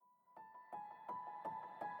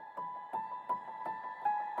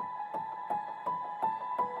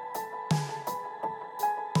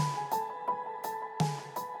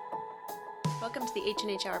welcome to the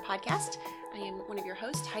H&H Hour podcast. I am one of your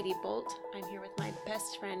hosts, Heidi Bolt. I'm here with my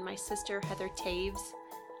best friend, my sister, Heather Taves.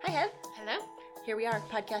 Hi, Heath. Hello. Here we are,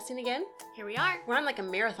 podcasting again. Here we are. We're on like a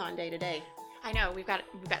marathon day today. I know, we've got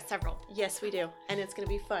several. Yes, we do, and it's going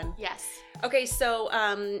to be fun. Yes. Okay,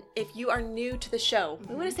 so if you are new to the show,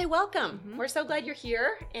 we want to say welcome. We're so glad you're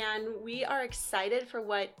here, and we are excited for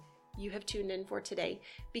what you have tuned in for today,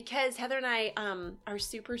 because Heather and I are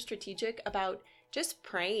super strategic about just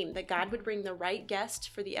praying that God would bring the right guest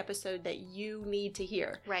for the episode that you need to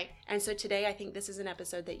hear. Right. And so today I think this is an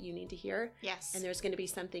episode that you need to hear. Yes. And there's going to be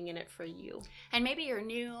something in it for you. And maybe you're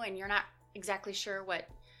new and you're not exactly sure what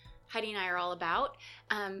Heidi and I are all about,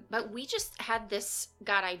 but we just had this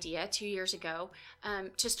God idea 2 years ago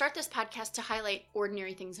to start this podcast to highlight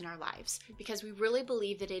ordinary things in our lives, because we really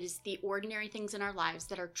believe that it is the ordinary things in our lives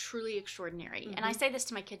that are truly extraordinary. And I say this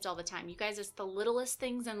to my kids all the time. You guys, it's the littlest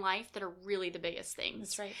things in life that are really the biggest things.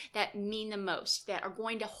 That's right. That mean the most, that are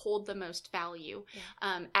going to hold the most value.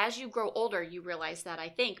 Yeah. As you grow older, you realize that, I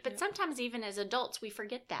think. But sometimes even as adults, we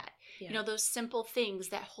forget that. Yeah. You know, those simple things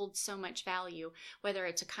that hold so much value, whether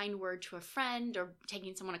it's a kind word to a friend or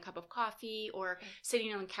taking someone a cup of coffee or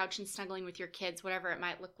sitting on the couch and snuggling with your kids, whatever it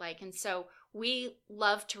might look like. And so we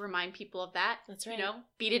love to remind people of that. That's right. You know,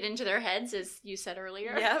 beat it into their heads, as you said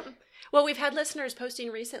earlier. Yep. Well, we've had listeners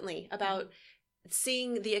posting recently about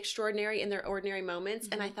seeing the extraordinary in their ordinary moments.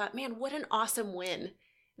 And I thought, man, what an awesome win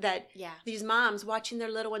that these moms watching their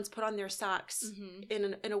little ones put on their socks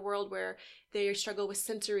in a world where they struggle with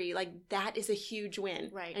sensory, like that is a huge win.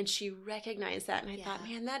 Right. And she recognized that. And I thought,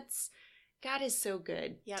 man, God is so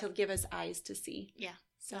good to give us eyes to see. Yeah.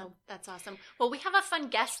 So that's awesome. Well, we have a fun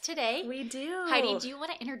guest today. We do. Heidi, do you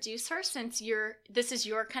want to introduce her, since this is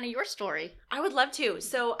your story? I would love to.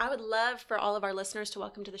 So I would love for all of our listeners to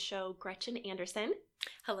welcome to the show Gretchen Anderson.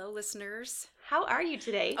 Hello, listeners. How are you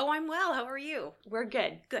today? Oh, I'm well. How are you? We're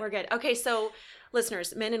good. Good. We're good. Okay, so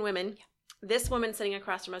listeners, men and women, this woman sitting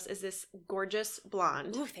across from us is this gorgeous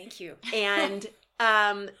blonde. Ooh, thank you. And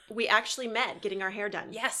we actually met getting our hair done.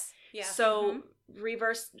 Yes. Yeah. So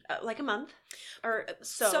reverse like a month or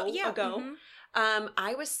so ago.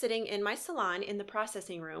 I was sitting in my salon in the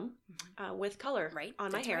processing room with color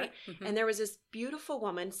on my hair. Right. And there was this beautiful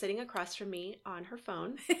woman sitting across from me on her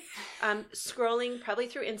phone, scrolling probably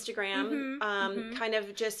through Instagram, kind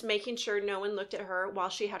of just making sure no one looked at her while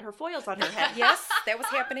she had her foils on her head. Yes, that was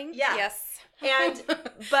happening. Yeah. Yes.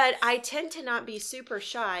 But I tend to not be super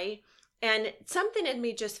shy. And something in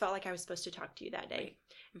me just felt like I was supposed to talk to you that day.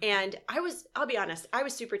 Right. And I'll be honest, I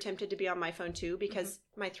was super tempted to be on my phone too, because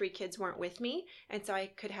my 3 kids weren't with me. And so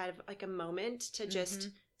I could have like a moment to just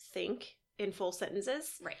think in full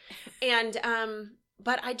sentences. Right. And,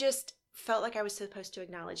 but I just felt like I was supposed to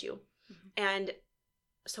acknowledge you. And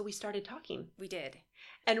so we started talking. We did.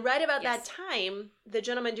 And right about that time, the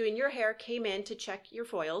gentleman doing your hair came in to check your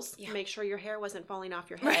foils, make sure your hair wasn't falling off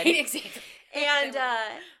your head. Right, exactly. And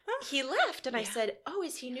he left, and I said, oh,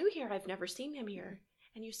 is he new here? I've never seen him here.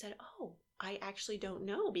 And you said, oh, I actually don't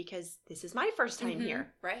know, because this is my first time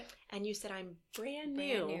here. Right. And you said, I'm brand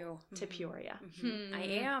new to Peoria.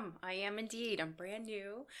 I am indeed. I'm brand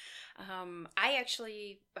new. I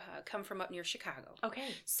actually come from up near Chicago. Okay.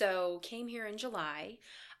 So came here in July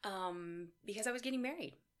because I was getting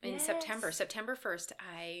married in September. September 1st,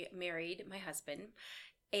 I married my husband,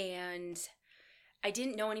 and I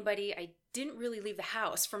didn't know anybody. I didn't really leave the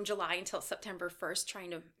house from July until September 1st,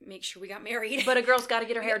 trying to make sure we got married. But a girl's got to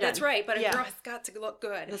get her hair done. That's right. But a girl has got to look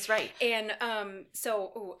good. That's right. And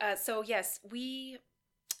so yes, we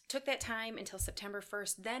took that time until September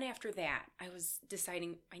 1st. Then after that, I was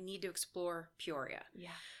deciding I need to explore Peoria. Yeah.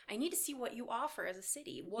 I need to see what you offer as a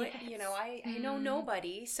city. I know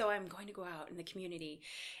nobody, so I'm going to go out in the community.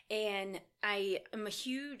 And I am a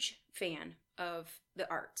huge fan of the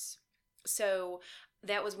arts. So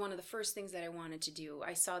that was one of the first things that I wanted to do.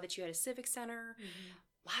 I saw that you had a civic center,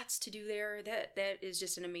 lots to do there. That is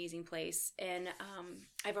just an amazing place. And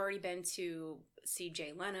I've already been to see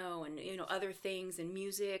Jay Leno and other things and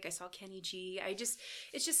music. I saw Kenny G.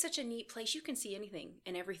 It's just such a neat place. You can see anything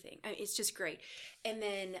and everything. It's just great. And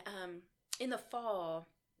then in the fall,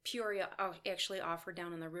 Peoria actually offered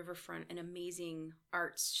down on the riverfront an amazing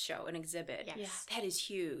arts show, an exhibit. Yes. That is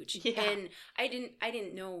huge. Yeah. And I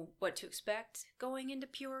didn't know what to expect going into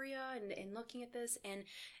Peoria and looking at this. And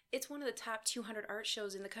it's one of the top 200 art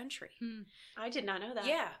shows in the country. I did not know that.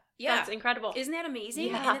 Yeah. That's incredible. Isn't that amazing?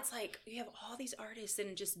 Yeah. And it's like you have all these artists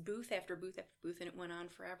and just booth after booth after booth, and it went on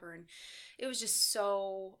forever. And it was just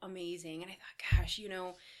so amazing. And I thought, gosh,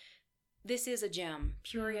 this is a gem.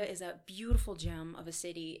 Peoria is a beautiful gem of a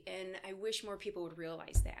city, and I wish more people would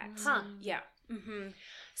realize that. Huh. Yeah.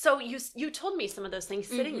 So you told me some of those things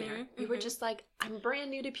sitting there. You were just like, I'm brand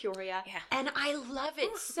new to Peoria, and I love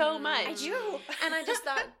it so much. I do. And I just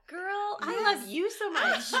thought, girl, I love you so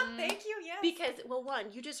much. Thank you. Yes. Because, well, one,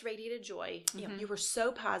 you just radiated joy. You were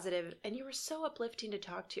so positive, and you were so uplifting to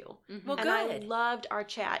talk to. Well, and good. I loved our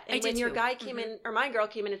chat. And I when did your too. guy came in, or my girl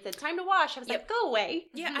came in and said, time to wash, I was like, go away.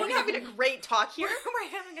 Yeah, We're having a great talk here. We're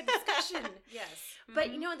having a discussion. Yes.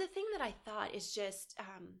 But, you know, the thing that I thought is just,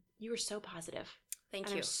 you were so positive. Thank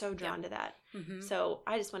and you. I'm so drawn to that. So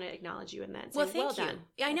I just want to acknowledge you in that. And Well, say, thank you. Done.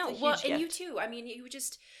 Yeah, I know. That's a Well, huge and you gift. too. I mean, you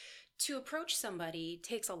just to approach somebody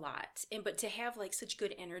takes a lot, but to have like such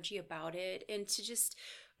good energy about it, and to just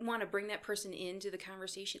want to bring that person into the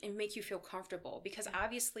conversation and make you feel comfortable, because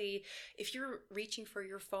obviously if you're reaching for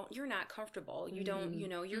your phone, you're not comfortable. You don't, you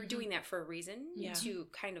know, you're doing that for a reason, to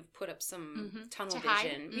kind of put up some tunnel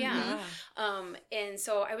vision. Yeah. And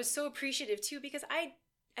so I was so appreciative too, because I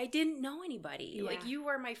didn't know anybody. Like, you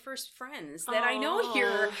are my first friends that I know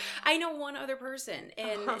here. I know one other person.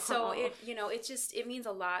 And so it, you know, it means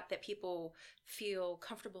a lot that people feel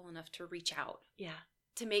comfortable enough to reach out. Yeah.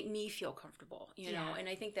 To make me feel comfortable, you know. And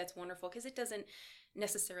I think that's wonderful, because it doesn't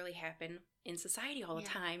necessarily happen in society all the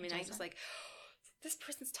time. And I was like, this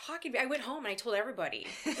person's talking to me. I went home and I told everybody.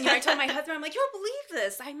 You know, I told my husband, I'm like, you don't believe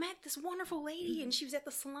this. I met this wonderful lady and she was at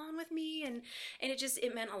the salon with me, and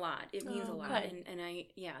it meant a lot. It means a lot. And I,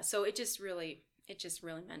 so it just really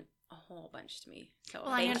meant a whole bunch to me. So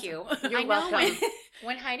thank you. You're welcome.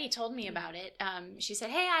 When Heidi told me about it, she said,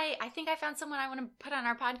 hey, I think I found someone I want to put on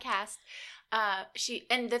our podcast.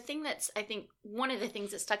 And the thing that's, I think one of the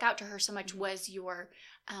things that stuck out to her so much was your,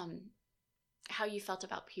 how you felt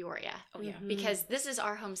about Peoria. Oh yeah. Because this is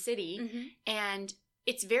our home city, and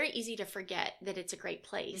it's very easy to forget that it's a great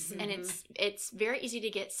place, and it's very easy to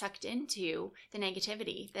get sucked into the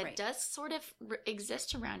negativity that does sort of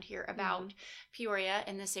exist around here about Peoria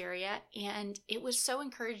and this area. And it was so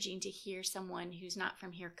encouraging to hear someone who's not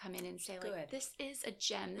from here come in and say, like, this is a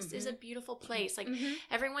gem, this is a beautiful place. Like,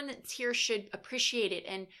 everyone that's here should appreciate it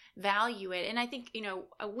and value it. And I think, you know,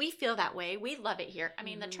 we feel that way. We love it here. I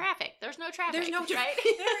mean, the traffic, there's no traffic. There's no right?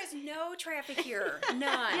 There is no traffic here. None.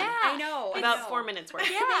 Yeah. I know. About 4 minutes worth.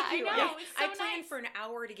 Yeah, I know. Yeah. It's so I planned nice. for an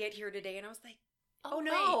hour to get here today, and I was like, Oh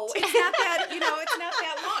no, wait. it's not that, you know, it's not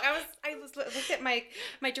that long. I looked at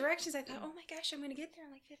my directions. I thought, oh my gosh, I'm going to get there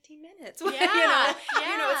in like 15 minutes. Yeah.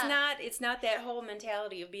 You know, it's not that whole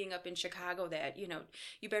mentality of being up in Chicago that, you know,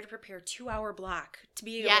 you better prepare a 2-hour block to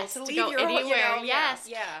be able to leave go your anywhere. You know, yes.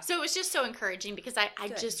 Yeah. So it was just so encouraging, because I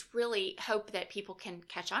just really hope that people can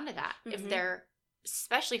catch on to that if they're,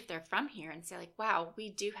 especially if they're from here, and say, like, wow, we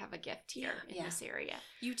do have a gift here in this area.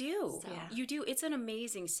 You do. So. You do. It's an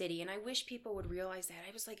amazing city, and I wish people would realize that.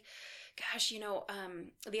 I was like, gosh, you know,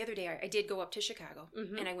 the other day I did go up to Chicago,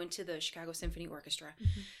 and I went to the Chicago Symphony Orchestra.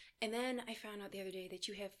 And then I found out the other day that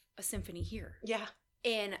you have a symphony here. Yeah.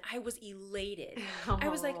 And I was elated. I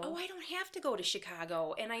was like, oh, I don't have to go to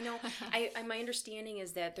Chicago. And I know, my understanding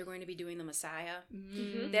is that they're going to be doing the Messiah.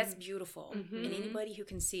 That's beautiful. And anybody who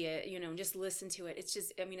can see it, you know, just listen to it. It's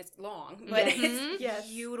just, I mean, it's long, but it's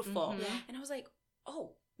beautiful. And I was like,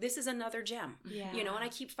 oh, this is another gem. You know, and I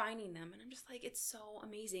keep finding them. And I'm just like, it's so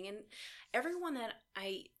amazing. And everyone that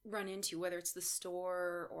I run into, whether it's the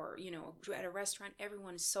store or, you know, at a restaurant,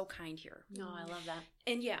 everyone is so kind here. No, I love that.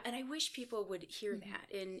 And and I wish people would hear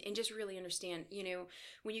that and just really understand, you know,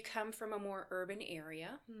 when you come from a more urban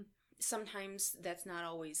area, sometimes that's not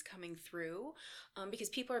always coming through, because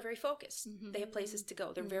people are very focused. They have places to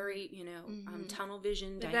go. They're very, you know, tunnel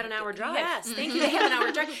vision. They've got an hour drive. Yes, thank you. They have an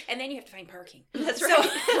hour drive. And then you have to find parking. That's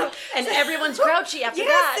right. And everyone's grouchy after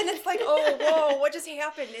that. And it's like, oh, whoa, what just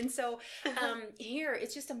happened? And so here,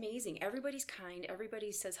 it's just amazing. Everybody's kind.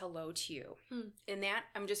 Everybody says hello to you. And that,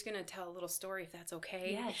 I'm just going to tell a little story, if that's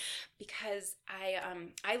okay. Yes. Because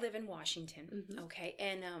I live in Washington, okay?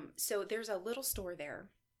 And so there's a little store there.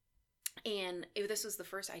 And this was the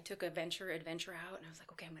first, I took a adventure out, and I was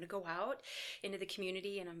like, okay, I'm going to go out into the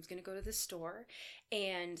community, and I'm going to go to the store.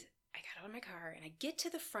 And I got out of my car, and I get to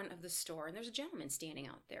the front of the store, and there's a gentleman standing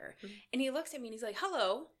out there. And he looks at me, and he's like,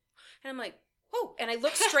 hello. And I'm like, oh, and I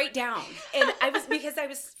looked straight down. And because I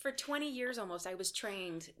was, for 20 years almost, I was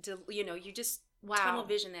trained to, you know, you just tunnel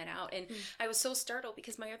vision that out. And I was so startled,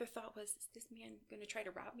 because my other thought was, is this man going to try to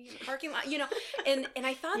rob me in the parking lot? You know, and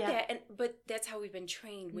I thought that, but that's how we've been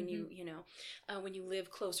trained when you know, when you live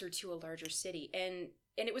closer to a larger city. And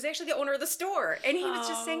it was actually the owner of the store, and he was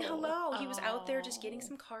just saying hello. He was out there just getting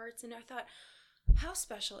some carts, and I thought, how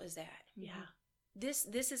special is that? Yeah.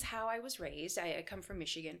 this is how I was raised. I come from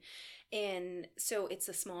Michigan, and so it's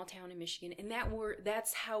a small town in Michigan, and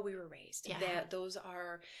that's how we were raised. Yeah. That those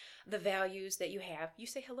are the values that you have. You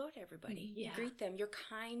say hello to everybody. Yeah. You greet them. You're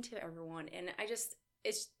kind to everyone, and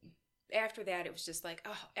it's after that it was just like,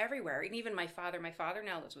 oh, everywhere. And even my father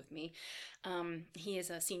now lives with me. He is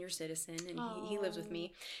a senior citizen, and he lives with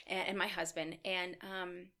me and my husband, and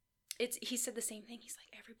he said the same thing. He's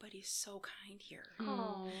like, everybody's so kind here.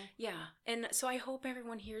 Oh. Yeah. And so I hope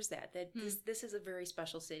everyone hears that this is a very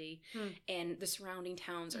special city, and the surrounding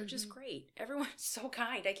towns are just great. Everyone's so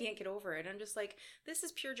kind. I can't get over it. I'm just like, this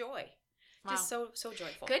is pure joy. Wow. Just so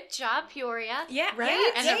joyful. Good job, Peoria. Yeah.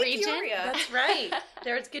 Right? And Yeah, the region. Peoria. That's right.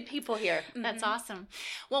 There's good people here. That's awesome.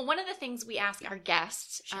 Well, one of the things we ask our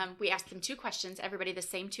guests, we ask them 2 questions, everybody the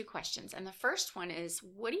same 2 questions. And the first one is,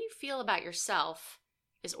 what do you feel about yourself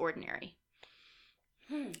is ordinary?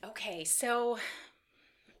 Okay, so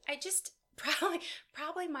I just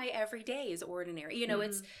probably my everyday is ordinary. You know,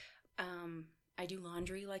 it's I do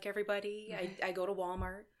laundry like everybody. I go to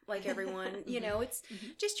Walmart like everyone. You know, it's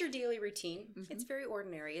just your daily routine. It's very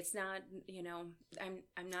ordinary. It's not, you know,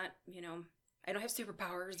 I'm not, you know, I don't have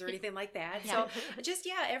superpowers or anything like that. Yeah. So just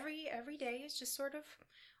every day is just sort of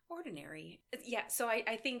ordinary. Yeah, so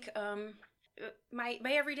I think my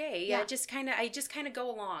everyday, I just kind of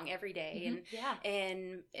go along every day,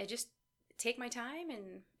 and I just take my time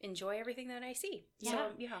and enjoy everything that I see. Yeah.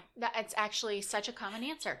 So That's actually such a common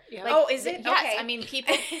answer. Yeah. Like, is it? Yes. Okay. I mean,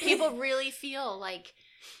 people really feel like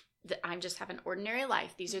I'm just have an ordinary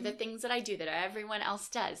life. These are the things that I do that everyone else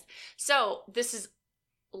does. So this is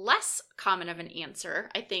less common of an answer,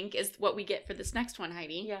 I think, is what we get for this next one,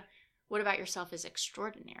 Heidi. Yeah. What about yourself is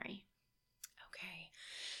extraordinary? Okay.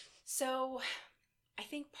 So I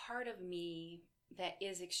think part of me that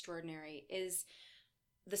is extraordinary is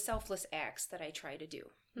the selfless acts that I try to do.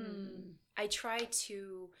 I try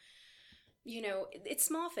to, you know, it's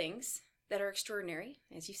small things that are extraordinary,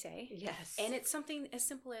 as you say. Yes. And it's something as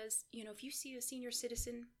simple as, you know, if you see a senior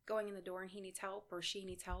citizen going in the door and he needs help or she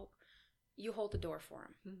needs help, you hold the door for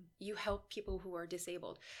him. You help people who are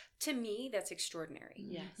disabled. To me, that's extraordinary.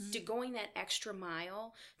 Yes. Going that extra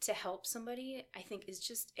mile to help somebody, I think, is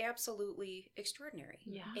just absolutely extraordinary.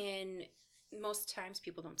 Yeah. And most times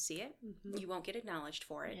people don't see it. You won't get acknowledged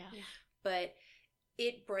for it. Yeah. But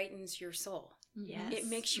it brightens your soul. Yes. It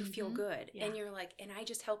makes you feel good. Yeah. And you're like, and I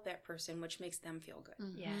just help that person, which makes them feel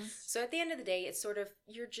good. Yes. So at the end of the day, it's sort of,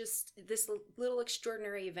 you're just, this little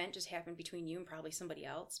extraordinary event just happened between you and probably somebody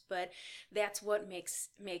else. But that's what makes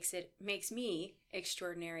me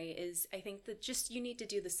extraordinary, is I think that just you need to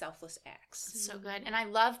do the selfless acts. So good. And I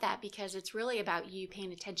love that because it's really about you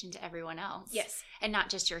paying attention to everyone else. Yes. And not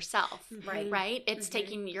just yourself. Right. Right? It's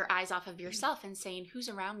taking your eyes off of yourself and saying, who's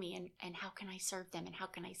around me and how can I serve them and how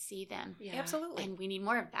can I see them? Yeah. Absolutely. And we need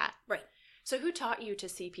more of that. Right. So who taught you to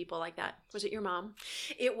see people like that? Was it your mom?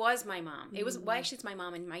 It was my mom. It was, well, actually it's my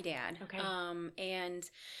mom and my dad. Okay. And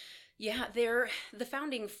yeah, the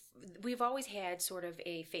founding, we've always had sort of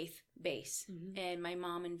a faith base. And my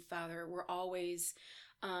mom and father were always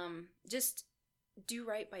just do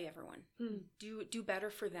right by everyone. Do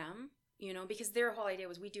better for them. You know, because their whole idea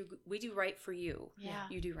was we do right for you. Yeah.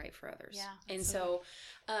 You do right for others. Yeah. And so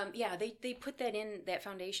they put that in, that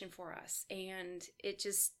foundation for us, and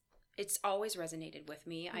it's always resonated with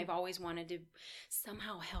me. I've always wanted to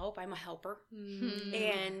somehow help. I'm a helper.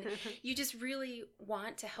 And you just really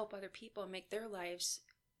want to help other people and make their lives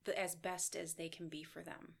as best as they can be for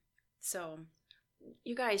them. So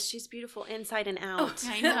You guys, she's beautiful inside and out.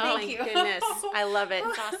 I know. Oh, Thank my you. goodness. I love it.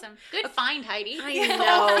 It's awesome. Good find, Heidi. I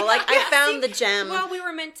know. Like, I found the gem. Well, we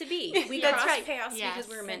were meant to be. We That's crossed right. paths Yes, because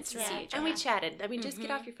we were meant to that's see right. each And other. we chatted. I mean, just get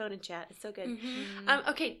off your phone and chat. It's so good.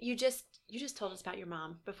 Okay, you just told us about your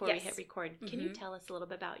mom before we Yes. hit record. Can you tell us a little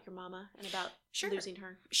bit about your mama and about Sure. losing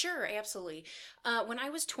her? Sure, absolutely. When I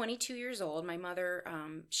was 22 years old, my mother,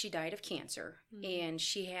 she died of cancer, and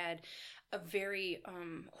she had a very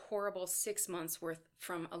horrible 6 months worth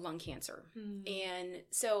from a lung cancer. And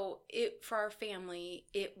so for our family,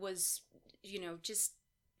 it was, just,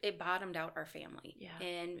 it bottomed out our family. Yeah.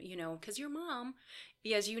 And, because your mom,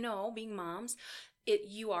 as you know, being moms,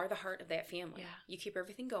 you are the heart of that family. Yeah. You keep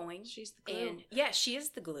everything going. She's the glue. And yeah, she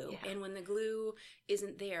is the glue. Yeah. And when the glue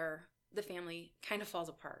isn't there, the family kind of falls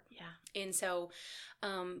apart. Yeah. And so,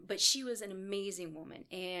 but she was an amazing woman.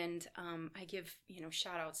 And I give,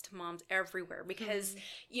 shout outs to moms everywhere because,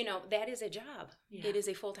 that is a job. Yeah. It is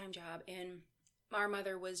a full-time job. And our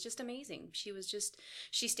mother was just amazing.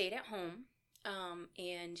 She stayed at home.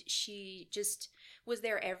 And she just was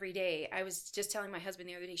there every day. I was just telling my husband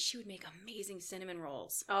the other day, she would make amazing cinnamon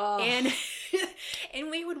rolls. Oh. And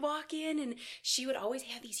and we would walk in, and she would always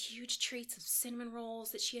have these huge treats of cinnamon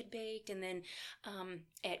rolls that she had baked. And then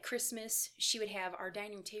at Christmas, she would have our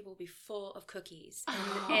dining room table be full of cookies.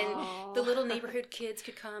 And the little neighborhood kids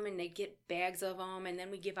could come, and they'd get bags of them, and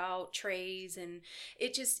then we give out trays. And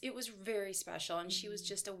it was very special. And she was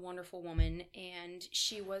just a wonderful woman, and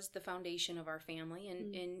she was the foundation of our family.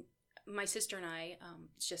 And my sister and I,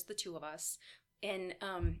 it's just the two of us. And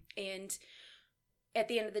at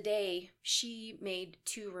the end of the day, she made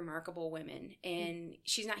two remarkable women. And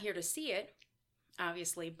she's not here to see it,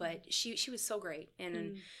 obviously, but she was so great.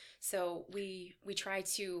 And so we try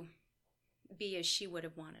to be as she would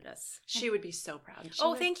have wanted us. She would be so proud.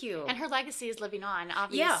 Thank you. And her legacy is living on,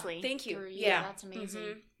 obviously. Yeah, thank you. Yeah, that's amazing.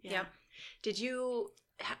 Mm-hmm. Yeah.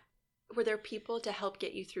 Were there people to help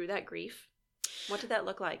get you through that grief? What did that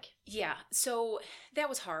look like? Yeah, so that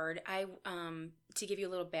was hard. To give you a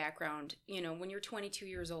little background, when you're 22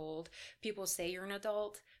 years old, people say you're an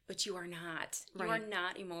adult, but you are not. Right. You are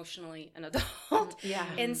not emotionally an adult. Yeah.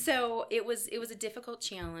 And so it was a difficult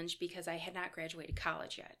challenge because I had not graduated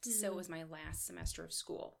college yet. So it was my last semester of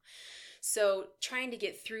school. So trying to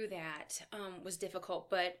get through that was difficult,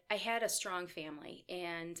 but I had a strong family,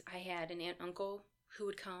 and I had an aunt and uncle who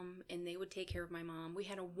would come, and they would take care of my mom. We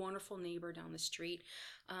had a wonderful neighbor down the street.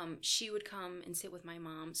 She would come and sit with my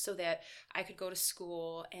mom so that I could go to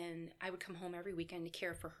school, and I would come home every weekend to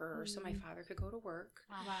care for her so my father could go to work.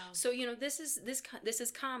 Wow. So, this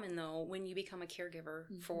is common, though, when you become a caregiver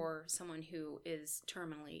for someone who is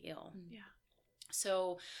terminally ill. Yeah.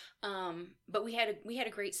 So, but we had a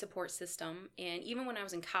great support system, and even when I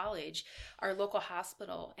was in college, our local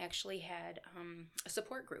hospital actually had a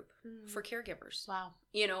support group for caregivers. Wow.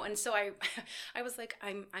 And so I was like,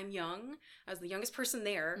 I'm young. I was the youngest person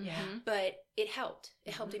there. Yeah. But it helped.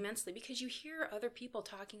 It helped immensely because you hear other people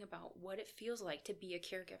talking about what it feels like to be a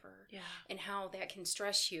caregiver. Yeah. And how that can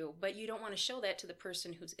stress you, but you don't want to show that to the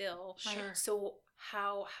person who's ill. Sure. So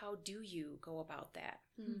how do you go about that?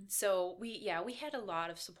 So we had a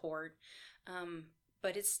lot of support,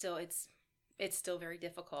 but it's still very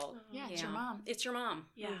difficult. Yeah, it's your mom. It's your mom.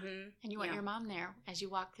 Yeah. Mm-hmm. And you want your mom there as you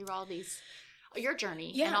walk through all these, your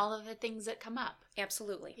journey Yeah. and all of the things that come up.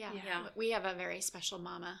 Absolutely. Yeah. Yeah. We have a very special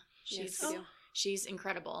mama. Yes. She's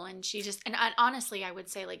incredible. And she just, and honestly, I would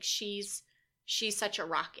say like she's such a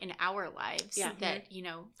rock in our lives that,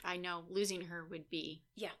 I know losing her would be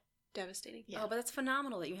devastating. Yeah. Oh, but that's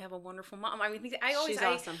phenomenal that you have a wonderful mom. I mean, She's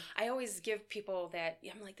awesome. I always give people that.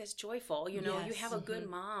 I'm like, that's joyful. You Yes. have a good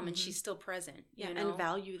mom, and she's still present. Yeah, you know? and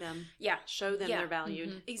value them. Yeah, Show them they're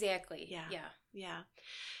valued. Exactly. Yeah. Yeah. Yeah.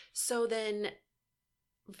 So then,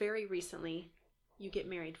 very recently, you get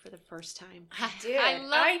married for the first time. I did. I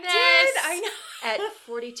love this. I know. At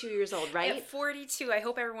 42 years old, right? At 42. I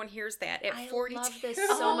hope everyone hears that. At 42. I love this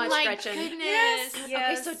so much, my Gretchen. Goodness.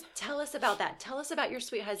 Yes. Okay, so tell us about that. Tell us about your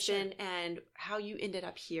sweet husband and how you ended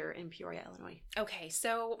up here in Peoria, Illinois. Okay,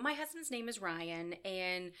 so my husband's name is Ryan,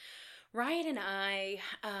 and Ryan and I,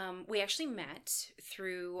 we actually met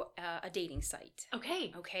through a dating site.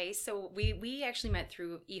 Okay. Okay, so we actually met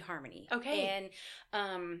through eHarmony. Okay.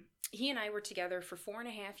 And he and I were together for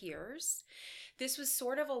 4.5 years. This was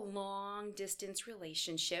sort of a long distance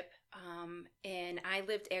relationship. And I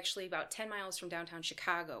lived actually about 10 miles from downtown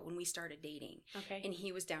Chicago when we started dating. Okay. And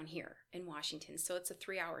he was down here in Washington. So it's a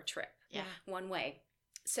 3-hour trip. Yeah. One way.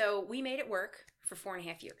 So we made it work for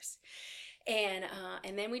 4.5 years. And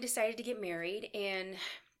then we decided to get married. And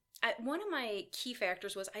one of my key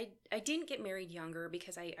factors was I didn't get married younger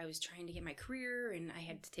because I was trying to get my career and I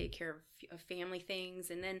had to take care of family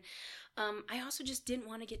things. And then I also just didn't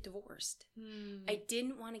want to get divorced. I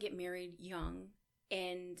didn't want to get married young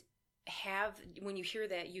and when you hear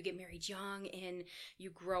that you get married young and you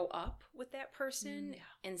grow up with that person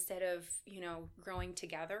instead of, growing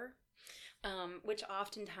together. Which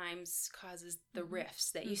oftentimes causes the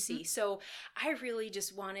rifts that you see. So I really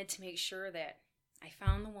just wanted to make sure that I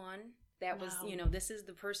found the one that was, this is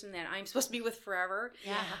the person that I'm supposed to be with forever.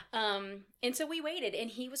 Yeah. And so we waited, and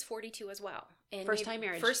he was 42 as well. And First time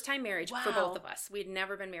marriage. First time marriage for Wow. both of us. We'd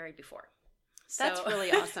never been married before. That's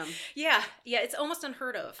really awesome. Yeah, it's almost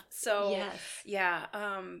unheard of. So Yes. yeah,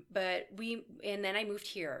 but and then I moved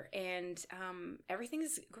here, and everything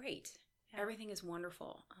is great. Everything is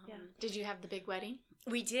wonderful. Did you have the big wedding?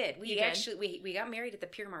 We did. You did? Actually we got married at the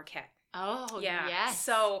Pier Marquette. Oh, Yeah. yes.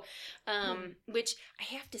 So, which I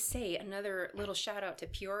have to say, another little shout out to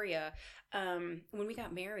Peoria. When we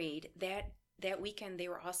got married, that weekend they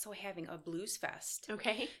were also having a blues fest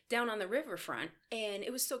Okay. down on the riverfront, and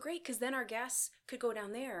it was so great because then our guests could go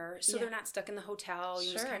down there, so they're not stuck in the hotel,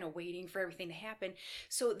 just kind of waiting for everything to happen.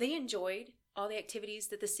 So they enjoyed all the activities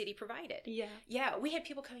that the city provided. Yeah, we had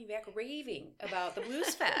people coming back raving about the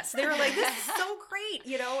blues fest. They were like, "This is so great,"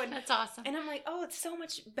 and that's awesome. And I'm like, "Oh, it's so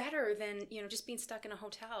much better than just being stuck in a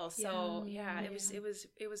hotel." So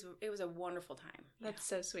it was a wonderful time. That's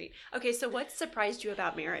so sweet. Okay, so what surprised you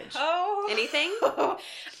about marriage? Oh, anything?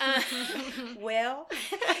 Well,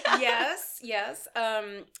 yes.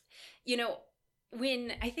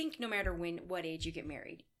 When I think no matter what age you get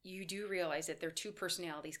married, you do realize that there are two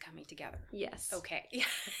personalities coming together. Yes. Okay.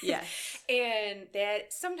 Yes. And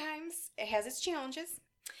that sometimes it has its challenges.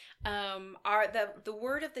 The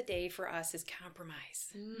word of the day for us is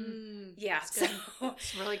compromise. Yeah, so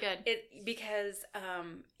it's really good. Because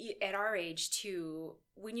at our age too,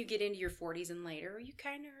 when you get into your 40s and later, you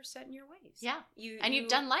kind of are set in your ways. Yeah, you've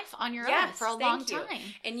done life on your own for a long time,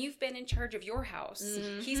 and you've been in charge of your house.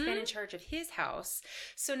 Mm-hmm. He's been in charge of his house,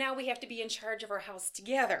 so now we have to be in charge of our house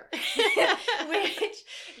together, which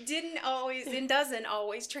doesn't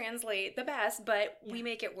always translate the best, but we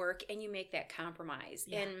make it work, and you make that compromise.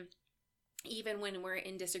 And even when we're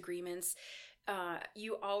in disagreements,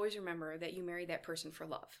 you always remember that you married that person for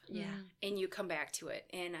love. Yeah. And you come back to it.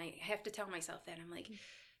 And I have to tell myself that. I'm like,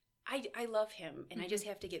 I love him, and I just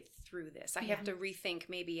have to get through this. I have to rethink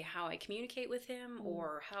maybe how I communicate with him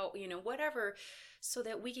or how, whatever, so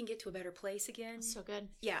that we can get to a better place again. So good.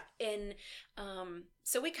 Yeah. And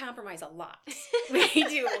so we compromise a lot. We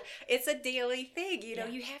do. It's a daily thing.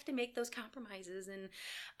 You have to make those compromises,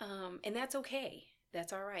 and that's okay.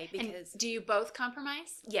 That's all right. Because and do you both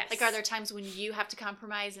compromise? Yes. Like, are there times when you have to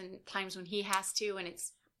compromise and times when he has to, and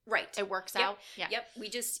it's right? It works out. Yeah. Yep. We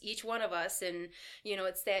just each one of us, and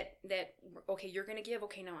it's that okay, you're going to give.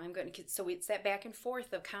 Okay, no, I'm going to. So it's that back and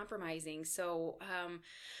forth of compromising. So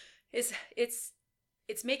it's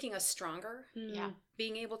making us stronger. Yeah.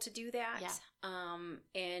 Being able to do that. Yeah.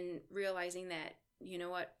 And realizing that. You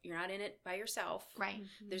know what? You're not in it by yourself. Right.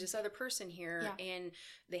 Mm-hmm. There's this other person here, and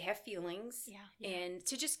they have feelings. Yeah. And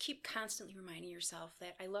to just keep constantly reminding yourself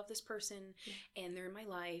that I love this person, and they're in my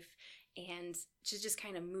life, and to just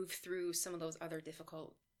kind of move through some of those other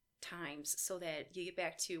difficult times, so that you get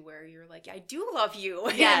back to where you're like, I do love you,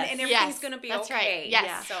 and everything's going to be That's okay. Right. Yes.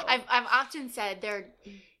 Yeah. So I've often said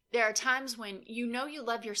there are times when you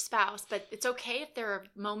love your spouse, but it's okay if there are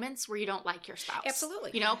moments where you don't like your spouse.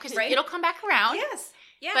 Absolutely. Because it'll come back around. Yes.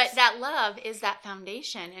 But that love is that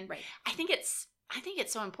foundation. And right. I think it's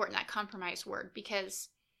so important, that compromise word, because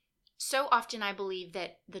so often I believe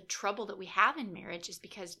that the trouble that we have in marriage is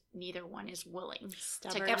because neither one is willing to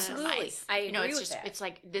compromise. Absolutely. I agree with that. It's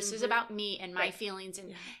like, this is about me and my feelings,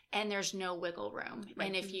 and there's no wiggle room. Right.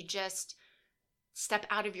 And if you just step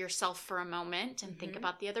out of yourself for a moment and think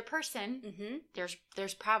about the other person,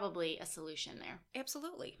 there's probably a solution there.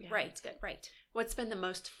 Absolutely. Yeah, right. That's good. Right. What's been the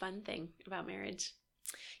most fun thing about marriage?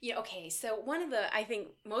 Okay. So one of the, I think,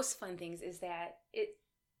 most fun things is that it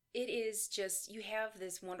is just, you have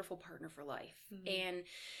this wonderful partner for life. And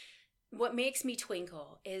what makes me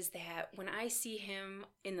twinkle is that when I see him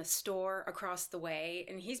in the store across the way,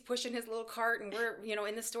 and he's pushing his little cart, and we're,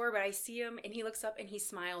 in the store, but I see him and he looks up and he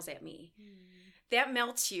smiles at me. That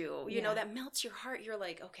melts you, that melts your heart. You're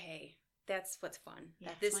like, okay, that's what's fun.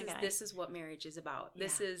 Yeah, This is what marriage is about.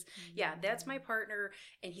 This is, that's my partner,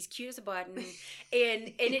 and he's cute as a button,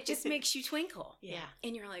 and it just makes you twinkle. Yeah.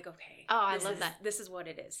 And you're like, okay. Oh, I love that. This is what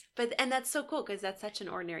it is. And that's so cool, because that's such an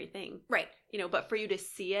ordinary thing. Right. But for you to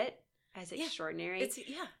see it as extraordinary,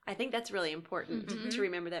 I think that's really important to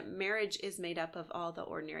remember, that marriage is made up of all the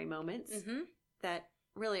ordinary moments that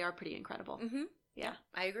really are pretty incredible. Yeah.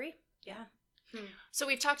 I agree. Yeah. So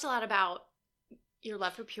we've talked a lot about your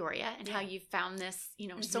love for Peoria and how you found this,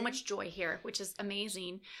 so much joy here, which is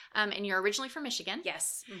amazing. And you're originally from Michigan.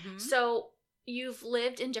 Yes. So you've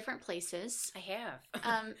lived in different places. I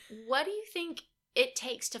have. What do you think it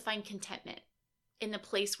takes to find contentment in the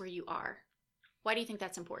place where you are? Why do you think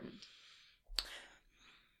that's important?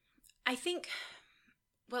 I think,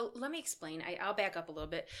 well, let me explain. I'll back up a little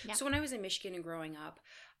bit. Yeah. So when I was in Michigan and growing up,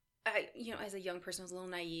 as a young person, I was a little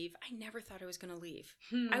naive. I never thought I was going to leave.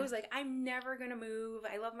 I was like, I'm never going to move.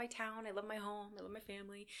 I love my town. I love my home. I love my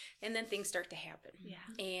family. And then things start to happen.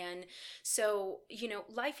 Yeah. And so,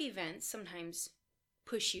 life events sometimes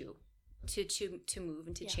push you to move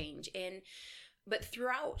and to change. But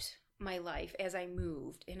throughout my life, as I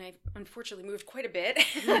moved, and I've unfortunately moved quite a bit,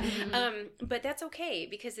 but that's okay,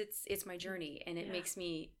 because it's my journey, and it makes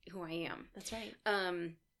me who I am. That's right.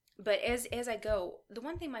 But as I go, the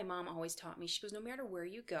one thing my mom always taught me, she goes, no matter where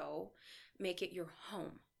you go, make it your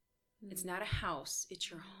home. It's not a house, it's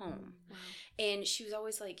your home. Wow. And she was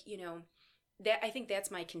always like, that I think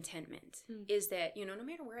that's my contentment, is that, no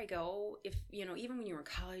matter where I go, if, even when you were in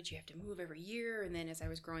college, you have to move every year. And then as I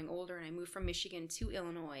was growing older and I moved from Michigan to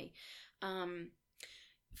Illinois,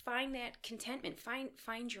 find that contentment,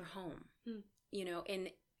 find your home, and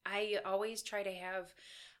I always try to have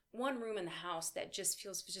one room in the house that just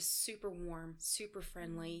feels just super warm, super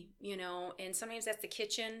friendly, and sometimes that's the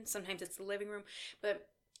kitchen, sometimes it's the living room, but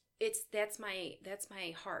that's my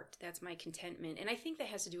heart, that's my contentment. And I think that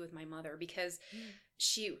has to do with my mother, because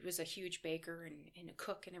she was a huge baker and a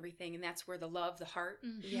cook and everything, and that's where the love, the heart.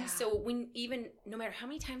 Yeah. So no matter how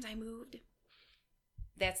many times I moved,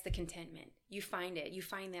 that's the contentment. You find it. You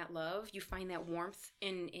find that love. You find that warmth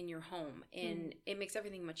in your home, and it makes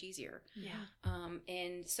everything much easier. Yeah.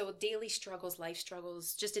 And so daily struggles, life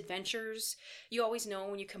struggles, just adventures. You always know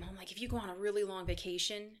when you come home, like if you go on a really long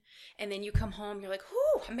vacation and then you come home, you're like,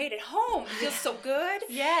 whoo, I made it home. It feels so good.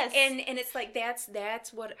 Yes. And it's like,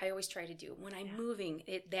 that's what I always try to do when I'm moving.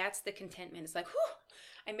 That's the contentment. It's like, whoo,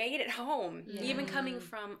 I made it home. Yeah. Even coming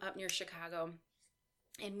from up near Chicago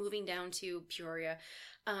and moving down to Peoria,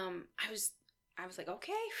 I was like,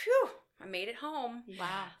 okay, phew, I made it home.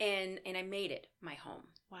 Wow. And I made it my home.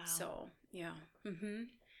 Wow. So, yeah. Mm-hmm.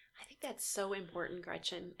 I think that's so important,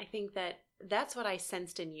 Gretchen. I think that's what I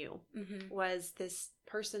sensed in you, was this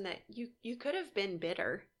person that you could have been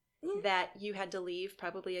bitter that you had to leave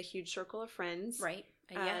probably a huge circle of friends. Right.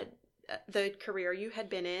 Yeah. The career you had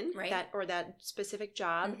been in, right. that specific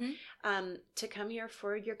job, to come here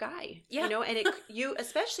for your guy. Yeah. And you,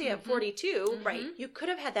 especially at 42, right. You could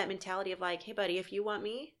have had that mentality of like, hey buddy, if you want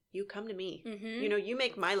me, you come to me. Mm-hmm. You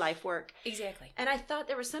make my life work. Exactly. And I thought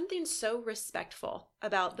there was something so respectful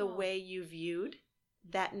about the way you viewed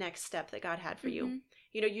that next step that God had for you.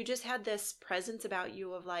 You just had this presence about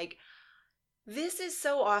you of like, this is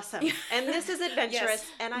so awesome, and this is adventurous,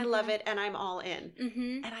 yes. and I love it, and I'm all in.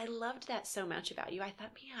 Mm-hmm. And I loved that so much about you. I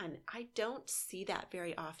thought, man, I don't see that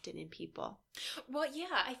very often in people. Well, yeah,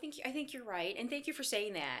 I think you're right, and thank you for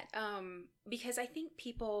saying that. Because I think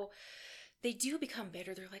people, they do become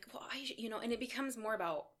bitter. They're like, well, and it becomes more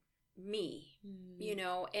about me,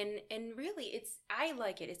 and really I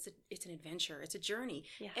like it. It's an adventure. It's a journey.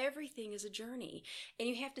 Yeah. Everything is a journey, and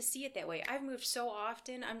you have to see it that way. I've moved so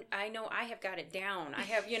often. I know I have got it down. I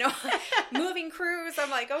have, moving crews. I'm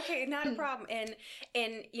like, okay, not a problem.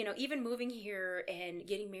 And even moving here and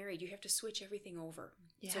getting married, you have to switch everything over.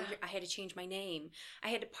 Yeah. So I had to change my name. I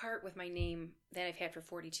had to part with my name that I've had for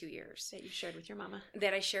 42 years. That you shared with your mama.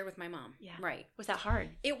 That I shared with my mom. Yeah. Right. Was that hard?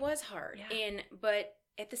 It was hard. Yeah. But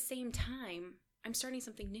at the same time, I'm starting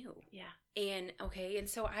something new. Yeah. And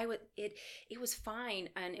so it was fine,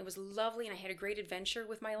 and it was lovely, and I had a great adventure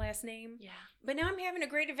with my last name. Yeah. But now I'm having a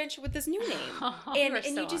great adventure with this new name. And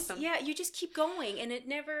you just awesome. You just keep going, and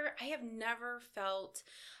I have never felt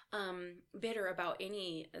bitter about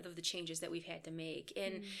any of the changes that we've had to make.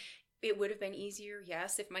 And it would have been easier,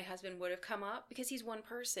 yes, if my husband would have come up, because he's one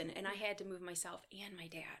person, and I had to move myself and my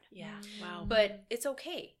dad. Yeah. Wow. But it's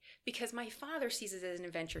okay, because my father sees it as an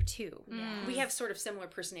adventure too. Yeah. We have sort of similar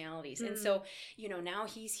personalities. And so, now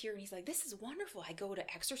he's here and he's like, this is wonderful. I go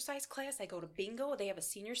to exercise class, I go to bingo, they have a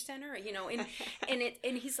senior center,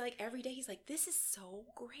 and he's like, every day he's like, this is so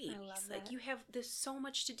great. I love he's that. Like, there's so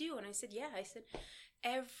much to do. And I said,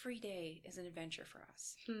 every day is an adventure for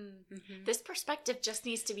us. Mm-hmm. This perspective just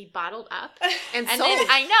needs to be bottled up. And then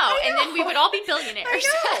I know. And then we would all be billionaires.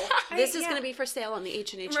 I know. This is going to be for sale on the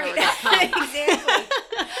HNHR.com. Right. Exactly.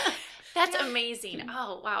 That's amazing.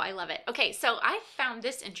 Oh, wow. I love it. Okay. So I found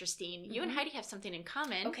this interesting. You and Heidi have something in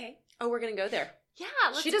common. Okay. Oh, we're going to go there. Yeah.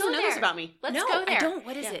 Let's She doesn't know this about me. Let's go there. I don't.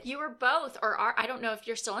 What is it? You were both, or are, I don't know if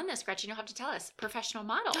you're still in this, Gretchen. You'll have to tell us. Professional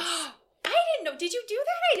models. I didn't know. Did you do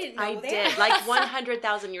that? I didn't know that. I did, like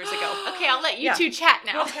 100,000 years ago. Okay, I'll let you two chat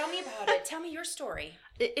now. Well, tell me about it. Tell me your story.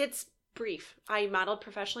 It's brief. I modeled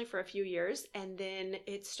professionally for a few years, and then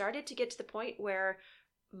it started to get to the point where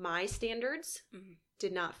my standards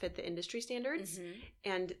did not fit the industry standards,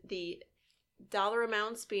 and the dollar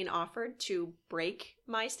amounts being offered to break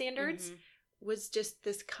my standards was just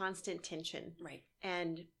this constant tension. Right.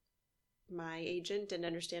 And my agent didn't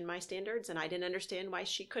understand my standards, and I didn't understand why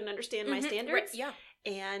she couldn't understand my standards. Right. Yeah.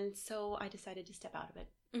 And so I decided to step out of it.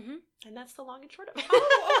 And that's the long and short of it.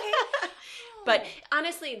 Oh, okay. But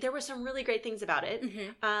honestly, there were some really great things about it.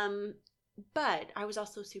 But I was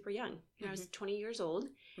also super young. I was 20 years old.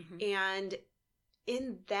 And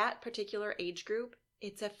in that particular age group,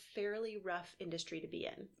 it's a fairly rough industry to be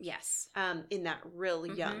in. Yes. In that real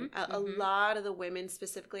young. A lot of the women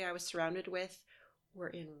specifically I was surrounded with were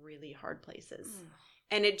in really hard places.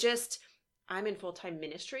 And it just, I'm in full-time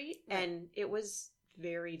ministry, and it was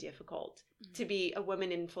very difficult to be a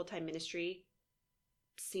woman in full-time ministry,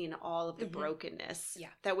 seeing all of the brokenness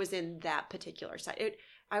that was in that particular side.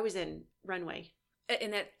 I was in runway.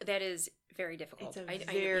 And that is very difficult. It's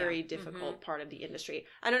a very difficult part of the industry.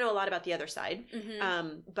 I don't know a lot about the other side,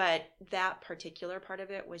 but that particular part of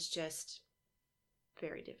it was just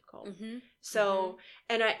very difficult. So,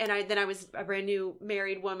 and I was a brand new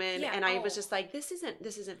married woman, and I was just like, this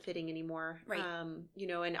isn't fitting anymore. Right. You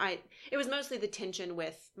know, and it was mostly the tension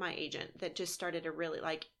with my agent that just started to really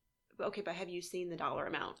like, okay, but have you seen the dollar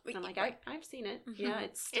amount? And I'm like, I've seen it. Yeah,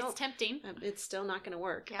 it's tempting. It's still not going to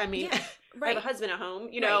work. Yeah. I mean, I have a husband at home,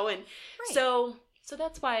 you know, and so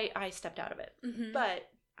that's why I stepped out of it. But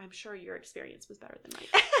I'm sure your experience was better than mine.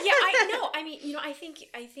 Yeah, I know. I mean, you know, I think,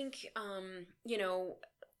 you know,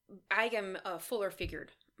 I am a fuller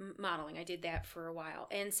figured modeling. I did that for a while.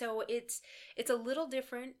 And so it's a little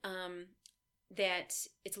different, that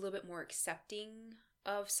it's a little bit more accepting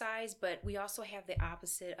of size, but we also have the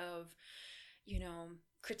opposite of, you know,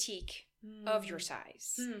 critique of your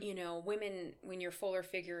size. You know, women, when you're fuller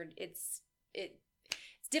figured, it's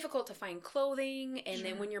difficult to find clothing. And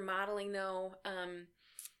then when you're modeling though,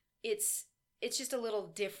 it's just a little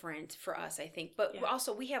different for us, I think. But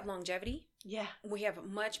also we have longevity. Yeah. We have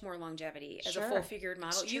much more longevity as a full figured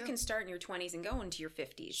model. You can start in your 20s and go into your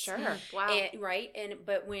 50s. Sure. Wow. And, right.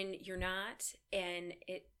 But when you're not, and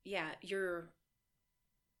your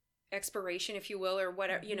expiration, if you will, or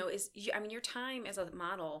whatever, you know, your time as a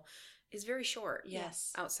model is very short.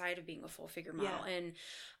 Yes. Outside of being a full figure model.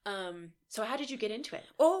 And so how did you get into it?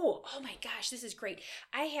 Oh my gosh, this is great.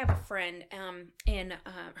 I have a friend, and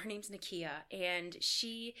her name's Nakia, and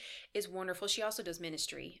she is wonderful. She also does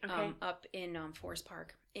ministry up in Forest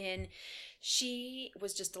Park, and she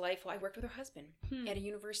was just delightful. I worked with her husband at a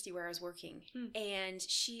university where I was working, and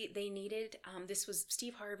they needed, this was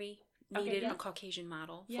Steve Harvey, needed a Caucasian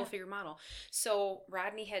model, full figure model. So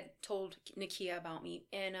Rodney had told Nakia about me,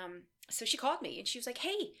 and so she called me and she was like,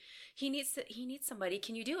 "Hey, he needs somebody.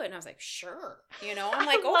 Can you do it?" And I was like, "Sure." You know, I'm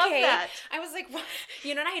like, "Okay." I was like, "What?"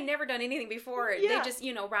 You know, and I had never done anything before. They just,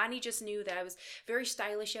 you know, Rodney just knew that I was very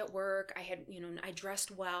stylish at work. I had, you know, I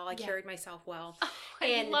dressed well. I carried myself well. Oh,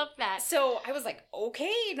 I love that. So I was like,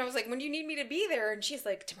 "Okay." And I was like, "When do you need me to be there?" And she's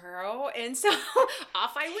like, "Tomorrow." And so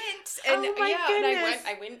off I went. And goodness. And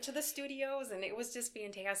I went to the studios, and it was just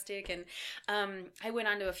fantastic. And I went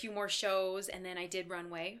on to a few more shows, and then I did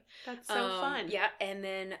runway. That's so fun. Yeah, and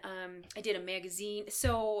then I did a magazine.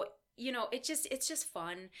 So, you know, it's just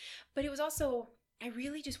fun. But it was also, I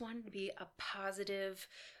really just wanted to be a positive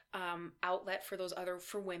outlet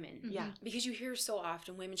for women. Yeah. Because you hear so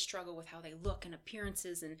often women struggle with how they look and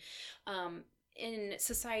appearances, and in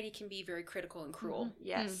society can be very critical and cruel.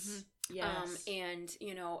 Yes. Yes. And,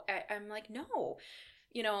 you know, I'm like, no,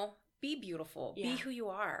 you know, be beautiful, be who you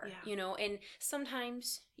are, you know, and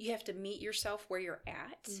sometimes you have to meet yourself where you're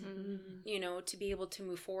at, you know, to be able to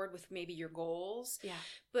move forward with maybe your goals,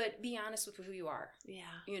 but be honest with who you are.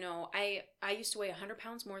 You know, I used to weigh 100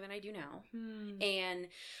 pounds more than I do now. And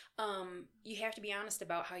you have to be honest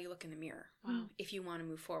about how you look in the mirror if you want to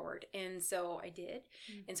move forward. And so I did.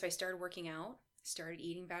 And so I started working out, started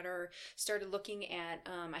eating better, started looking at,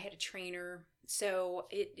 I had a trainer. So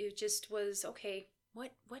it just was, okay,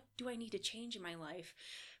 what do I need to change in my life?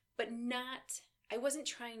 But I wasn't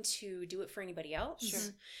trying to do it for anybody else. Sure.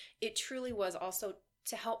 It truly was also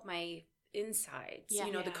to help my insides,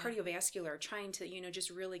 you know, the cardiovascular, trying to, you know, just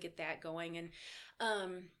really get that going. And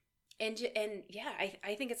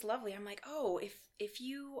I think it's lovely. I'm like, oh, if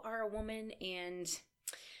you are a woman and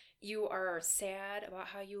you are sad about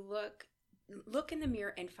how you look in the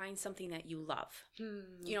mirror and find something that you love.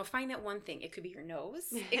 You know, find that one thing. It could be your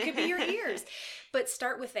nose. It could be your ears. But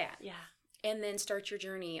start with that. Yeah. And then start your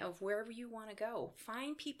journey of wherever you want to go.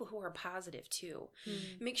 Find people who are positive too.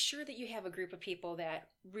 Make sure that you have a group of people that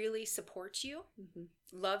really support you,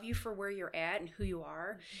 love you for where you're at and who you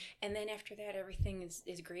are. And then after that, everything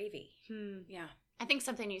is gravy. Yeah. I think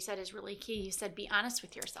something you said is really key. You said be honest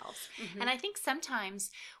with yourselves. And I think sometimes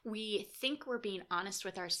we think we're being honest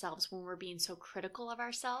with ourselves when we're being so critical of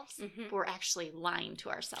ourselves, but we're actually lying to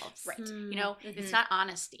ourselves. Right. You know, it's not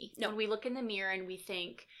honesty. No. When we look in the mirror and we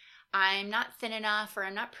think, I'm not thin enough, or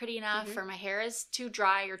I'm not pretty enough, or my hair is too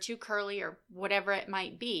dry or too curly or whatever it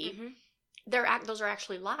might be, those are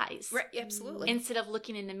actually lies. Right, absolutely. Instead of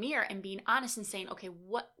looking in the mirror and being honest and saying, okay,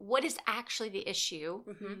 what is actually the issue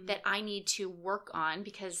that I need to work on,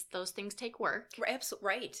 because those things take work. Absolutely.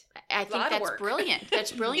 Right. I think that's brilliant.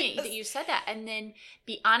 That's brilliant that you said that. And then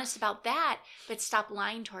be honest about that, but stop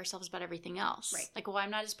lying to ourselves about everything else. Right. Like, well,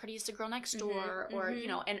 I'm not as pretty as the girl next door, or, you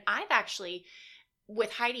know, and I've actually,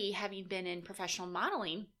 with Heidi having been in professional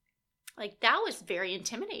modeling, like that was very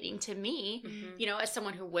intimidating to me, you know, as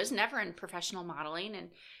someone who was never in professional modeling and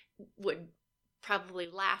would probably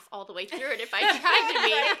laugh all the way through it if I tried to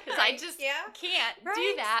be, because I just can't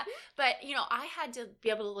do that. But, you know, I had to be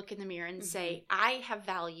able to look in the mirror and say, I have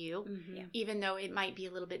value, even though it might be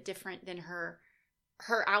a little bit different than her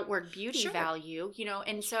outward beauty value, you know.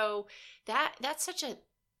 And so that's such a,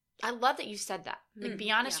 I love that you said that. Like,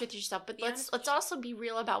 be honest with yourself, but let's also be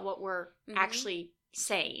real about what we're actually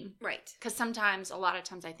saying. Right. Because a lot of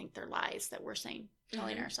times I think they're lies that we're saying,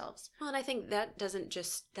 telling ourselves. Well, and I think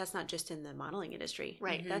that's not just in the modeling industry.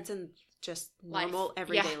 Right. That's in just normal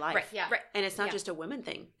everyday life. Right. Yeah. Right. And it's not just a women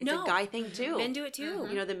thing. It's a guy thing too. Men do it too.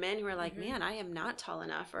 You know, the men who are like, man, I am not tall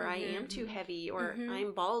enough, or I am too heavy, or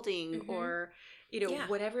I'm balding, or, you know,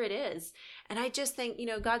 whatever it is. And I just think, you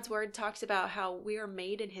know, God's word talks about how we are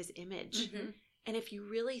made in his image. And if you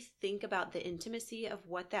really think about the intimacy of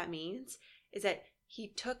what that means, is that he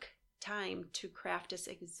took time to craft us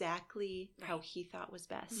exactly how he thought was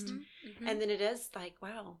best. And then it is like,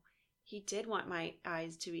 wow, he did want my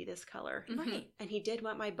eyes to be this color. Right. And he did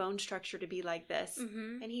want my bone structure to be like this.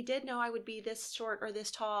 And he did know I would be this short or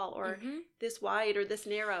this tall or this wide or this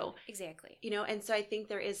narrow. Exactly. You know, and so I think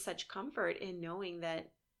there is such comfort in knowing that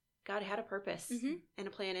God had a purpose and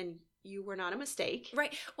a plan, and you were not a mistake.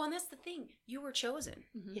 Right. Well, and that's the thing. You were chosen.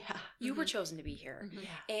 Yeah. You were chosen to be here.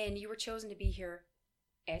 And you were chosen to be here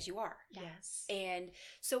as you are. Yes. And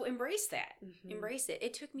so embrace that. Embrace it.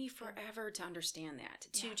 It took me forever to understand that,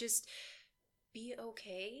 to just be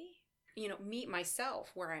okay, you know, meet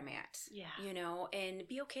myself where I'm at, you know, and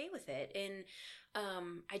be okay with it. And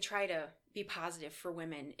I try to be positive for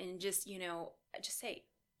women and just, you know, just say,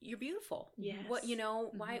 you're beautiful. Yes. What, you know,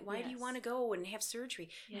 why do you want to go and have surgery?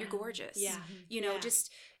 You're gorgeous. Yeah. You know,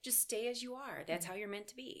 just stay as you are. That's how you're meant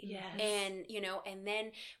to be. Yes. And, you know, and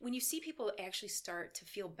then when you see people actually start to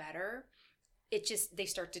feel better, they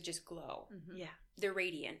start to just glow. Yeah. They're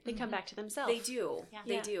radiant. They come back to themselves. They do. Yeah.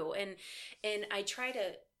 They do. And I try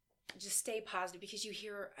to just stay positive, because you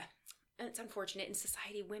hear, and it's unfortunate in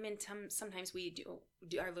society, women sometimes we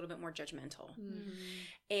are a little bit more judgmental.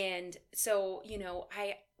 And so, you know,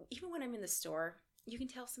 even when I'm in the store, you can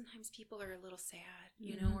tell sometimes people are a little sad,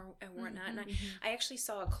 you know, or whatnot. And I actually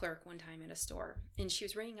saw a clerk one time at a store, and she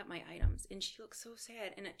was ringing up my items, and she looked so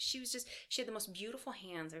sad. And she had the most beautiful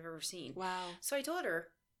hands I've ever seen. Wow. So I told her,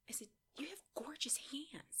 I said, you have gorgeous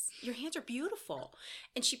hands. Your hands are beautiful.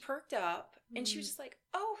 And she perked up, and she was just like,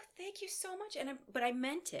 oh, thank you so much. But I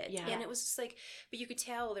meant it. Yeah. And it was just like, but you could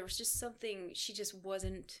tell there was just something, she just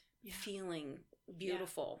wasn't feeling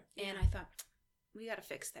beautiful. And I thought, we got to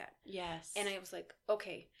fix that. Yes. And I was like,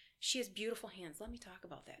 okay, she has beautiful hands. Let me talk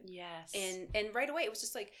about that. Yes. And right away, it was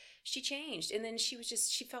just like, she changed. And then she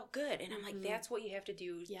felt good. And I'm like, that's what you have to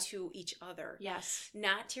do to each other. Yes.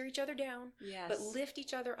 Not tear each other down, Yes. but lift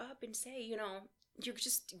each other up and say, you know, you're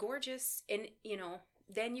just gorgeous. And, you know,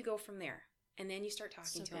 then you go from there. And then you start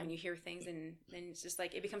talking to them, and you hear things, and then it's just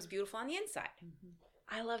like, it becomes beautiful on the inside.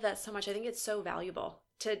 I love that so much. I think it's so valuable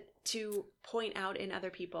to point out in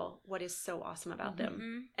other people what is so awesome about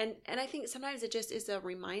them. And I think sometimes it just is a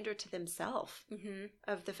reminder to themselves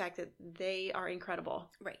of the fact that they are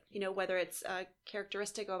incredible. Right. You know, whether it's a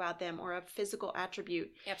characteristic about them or a physical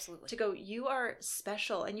attribute. Absolutely. To go, you are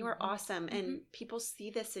special and you are awesome, and people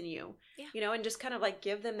see this in you. Yeah. You know, and just kind of like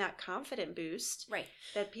give them that confident boost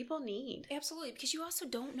that people need. Absolutely, because you also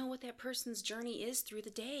don't know what that person's journey is through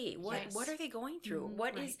the day. What are they going through?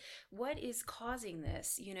 What is causing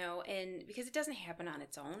this? You know, and because it doesn't happen on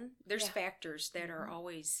its own. There's factors that are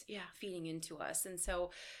always feeding into us. And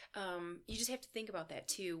so you just have to think about that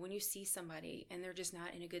too. When you see somebody and they're just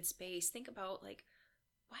not in a good space, think about like,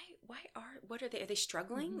 what are they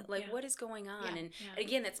struggling? Like, what is going on? And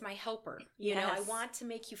again, that's my helper. You know, I want to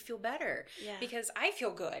make you feel better because I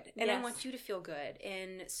feel good, and I want you to feel good.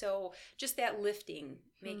 And so just that lifting,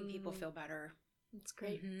 making people feel better. It's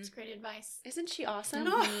great. It's great advice. Isn't she awesome?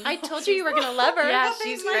 I told you were going to love her. Yeah,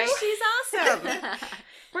 she's great. great. She's awesome.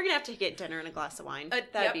 We're going to have to get dinner and a glass of wine.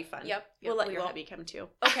 That'd be fun. Yep. We'll let your hubby come too.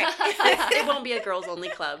 Okay. It won't be a girls only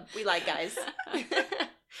club. We like guys.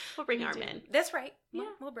 We'll bring our men. That's right. Yeah.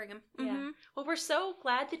 We'll bring them. Yeah. Well, we're so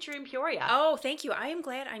glad that you're in Peoria. Oh, thank you. I am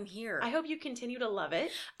glad I'm here. I hope you continue to love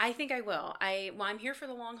it. I think I will. I'm here for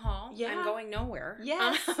the long haul. Yeah. I'm going nowhere.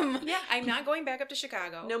 Yes. Yeah. I'm not going back up to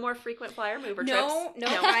Chicago. No more frequent flyer mover trips. No,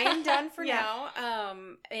 I am done for Yeah. now.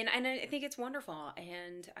 And I think it's wonderful.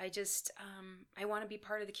 And I just, I want to be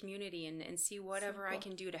part of the community and see whatever I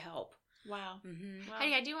can do to help. Wow. Mm-hmm. Wow.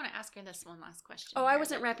 Heidi, I do want to ask her this one last question. Oh, here. I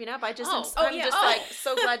wasn't wrapping up. I'm just yeah. like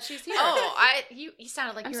so glad she's here. You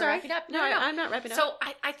sounded like I'm you were sorry. wrapping up. No, I'm not wrapping up. So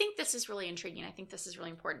I think this is really intriguing. I think this is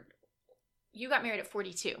really important. You got married at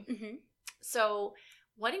 42. Mm-hmm. So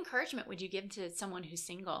what encouragement would you give to someone who's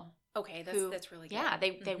single? Okay, that's really good. Yeah,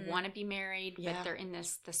 they want to be married, but Yeah. they're in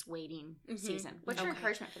this waiting Mm-hmm. season. What's your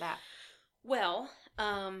encouragement for that? Well,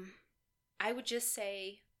 I would just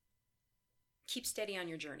say keep steady on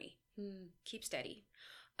your journey. Keep steady.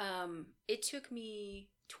 It took me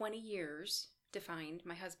 20 years to find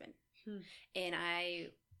my husband. And I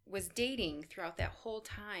was dating throughout that whole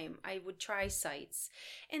time. I would try sites.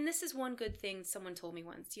 And this is one good thing someone told me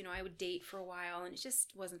once. I would date for a while and it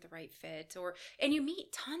just wasn't the right fit. And you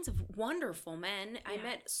meet tons of wonderful men. Yeah. I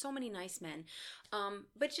met so many nice men.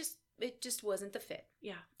 But it just wasn't the fit.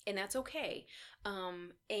 Yeah. And that's okay.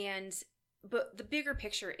 But the bigger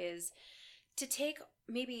picture is to take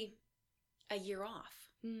maybe a year off.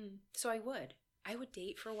 So I would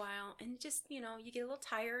date for a while and just, you get a little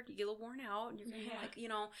tired, you get a little worn out, and you're kind of like, you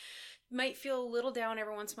might feel a little down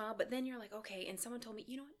every once in a while, but then you're like, okay. And someone told me,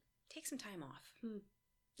 you know what, take some time off.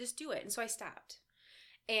 Just do it. And so I stopped.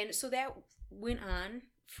 And so that went on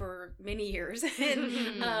for many years.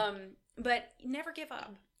 But never give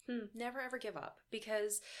up. Never ever give up,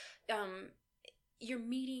 because you're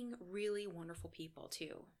meeting really wonderful people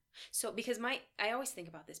too. So, because I always think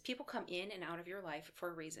about this. People come in and out of your life for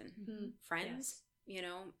a reason. Friends,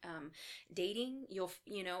 dating,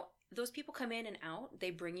 those people come in and out.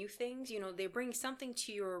 They bring you things, they bring something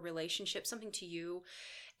to your relationship, something to you,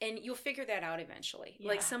 and you'll figure that out eventually. Yeah.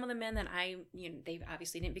 Like some of the men that they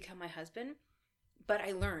obviously didn't become my husband, but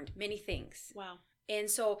I learned many things. Wow. And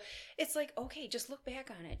so it's like, okay, just look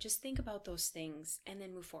back on it. Just think about those things and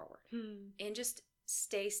then move forward. And just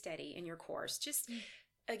stay steady in your course. Just...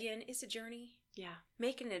 Again, it's a journey. Yeah.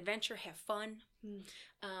 Make it an adventure. Have fun.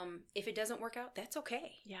 If it doesn't work out, that's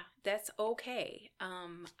okay. Yeah. That's okay.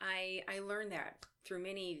 I learned that through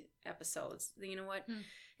many episodes. You know what?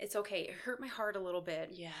 It's okay. It hurt my heart a little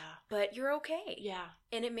bit. Yeah. But you're okay. Yeah.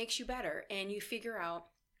 And it makes you better. And you figure out,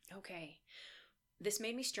 okay, this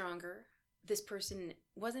made me stronger. This person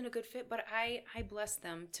wasn't a good fit, but I blessed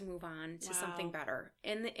them to move on to something better.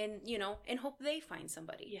 And hope they find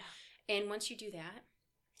somebody. Yeah. And once you do that,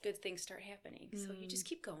 good things start happening. So you just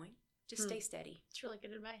keep going. Just stay steady. It's really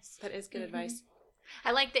good advice. That is good advice.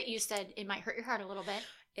 I like that you said it might hurt your heart a little bit.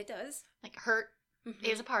 It does. Like hurt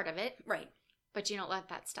is a part of it. Right. But you don't let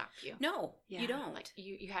that stop you. No, you don't. Like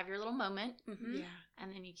you have your little moment. Yeah.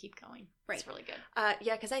 And then you keep going. Right. It's really good.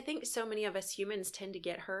 Yeah, because I think so many of us humans tend to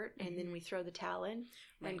get hurt and then we throw the towel in.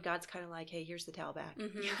 Right. And God's kind of like, hey, here's the towel back.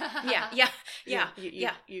 Yeah.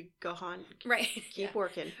 You go on. Right. Keep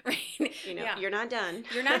working. Right. You're not done.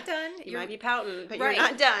 You're not done. You might be pouting, but right. you're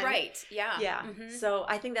not done. Right. Yeah. Yeah. So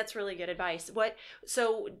I think that's really good advice.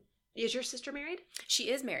 So is your sister married? She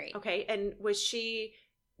is married. Okay. And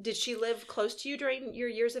did she live close to you during your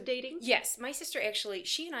years of dating? Yes. My sister actually,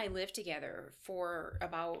 she and I lived together for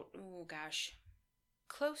about,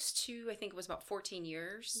 close to, I think it was about 14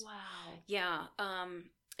 years. Wow. Yeah.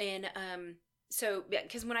 So,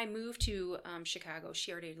 because when I moved to Chicago,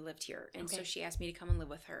 she already lived here. And so she asked me to come and live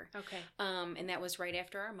with her. Okay. And that was right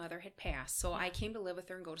after our mother had passed. So I came to live with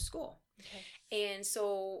her and go to school. Okay. And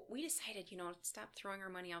so we decided, stop throwing our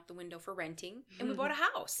money out the window for renting. And we bought a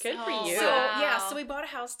house. Good for you. So, yeah, so we bought a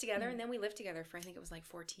house together and then we lived together for, I think it was like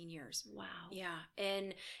 14 years. Wow. Yeah.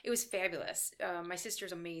 And it was fabulous. My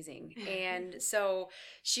sister's amazing. And so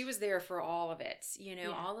she was there for all of it,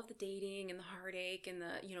 all of the dating and the heartache and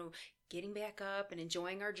the, getting back up and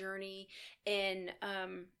enjoying our journey. And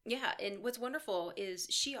and what's wonderful is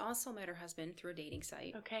she also met her husband through a dating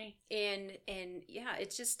site. Okay. And yeah,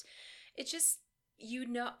 it's just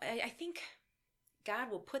I think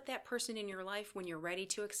God will put that person in your life when you're ready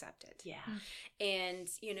to accept it. Yeah. And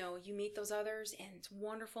you meet those others and it's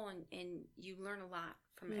wonderful and you learn a lot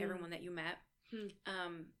from everyone that you met.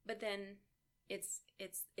 But then it's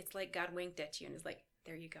like God winked at you and is like,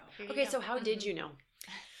 there you go. Okay, so how did you know?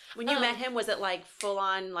 When you met him, was it like full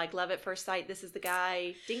on, like love at first sight? This is the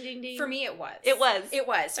guy. Ding, ding, ding. For me, it was. It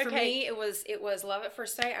was. For me, it was love at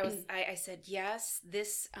first sight. I said, yes,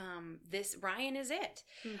 this Ryan is it.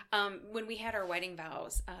 When we had our wedding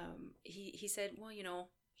vows, he said, well,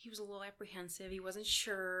 he was a little apprehensive. He wasn't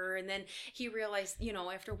sure. And then he realized,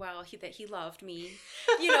 after a while that he loved me,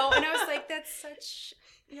 and I was like, that's such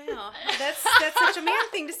such a man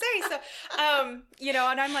thing to say. So,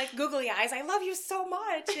 and I'm like, googly eyes, I love you so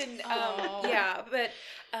much. And, but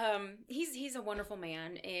he's a wonderful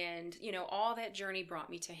man. And, all that journey brought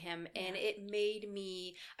me to him, and it made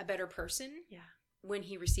me a better person when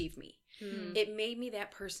he received me. It made me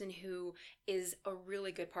that person who is a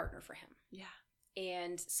really good partner for him. Yeah.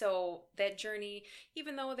 And so that journey,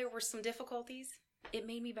 even though there were some difficulties, it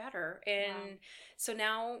made me better. And so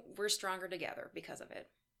now we're stronger together because of it.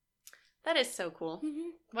 That is so cool. Mm-hmm.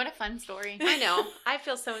 What a fun story. I know. I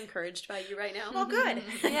feel so encouraged by you right now. Well, good.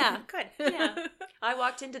 Yeah. Good. Yeah. I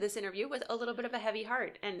walked into this interview with a little bit of a heavy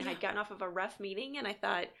heart, and I'd gotten off of a rough meeting, and I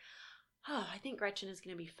thought, I think Gretchen is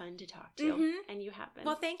going to be fun to talk to. Mm-hmm. And you have been.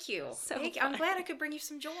 Well, thank you. I'm glad I could bring you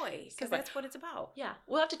some joy, because that's what it's about. Yeah.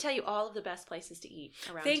 We'll have to tell you all of the best places to eat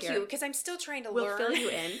around here. Thank you, because I'm still trying to learn. We'll fill you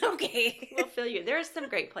in. Okay. We'll fill you. There's some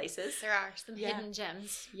great places. There are some hidden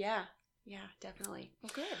gems. Yeah. Yeah, definitely.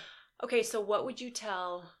 Well, good. Okay, so what would you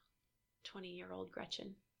tell 20-year-old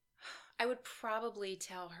Gretchen? I would probably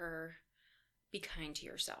tell her, be kind to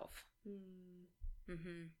yourself.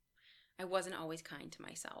 Mm-hmm. I wasn't always kind to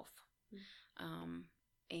myself.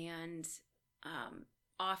 And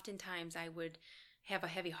oftentimes I would have a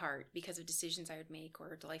heavy heart because of decisions I would make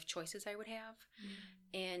or the life choices I would have.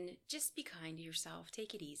 And just be kind to yourself.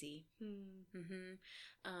 Take it easy.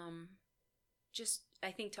 Just, I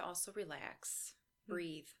think, to also relax,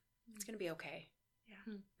 breathe. It's going to be okay.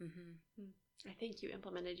 Yeah. I think you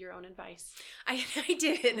implemented your own advice. I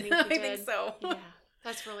did. I think so. Yeah.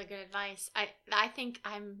 That's really good advice. I think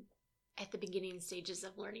I'm at the beginning stages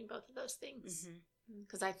of learning both of those things.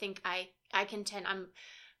 Because I think I can tend, I'm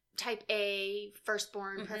type A,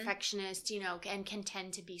 firstborn, perfectionist, and can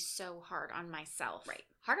tend to be so hard on myself. Right.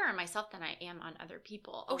 Harder on myself than I am on other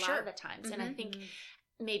people a lot of the times. And I think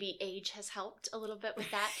maybe age has helped a little bit with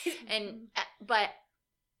that. But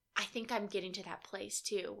I think I'm getting to that place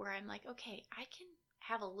too, where I'm like, okay, I can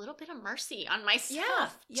have a little bit of mercy on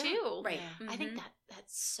myself too. Right. I think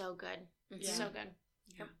that's so good. So good.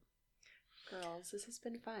 Yep. Girls, this has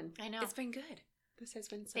been fun. I know. It's been good. This has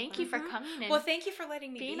been so Thank fun. you for coming in. Well, thank you for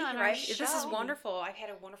letting me be on here. our This is show. wonderful. I've had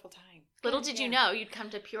a wonderful time. Little did you know you'd come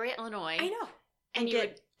to Peoria, Illinois. I know. And you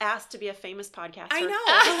get asked to be a famous podcaster. I know.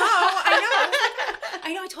 Hello. I know.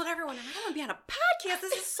 I know. I told everyone, I want to be on a podcast.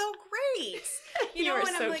 This is so great. You are and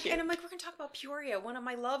so cute. I'm like, we're gonna talk about Peoria, one of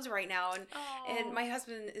my loves right now. And my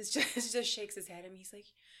husband is just shakes his head and he's like,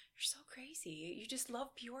 you're so crazy. You just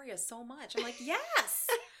love Peoria so much. I'm like, yes.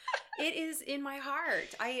 It is in my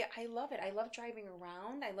heart. I love it. I love driving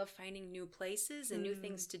around. I love finding new places and new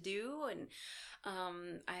things to do. And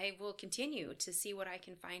I will continue to see what I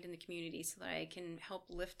can find in the community so that I can help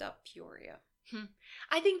lift up Peoria.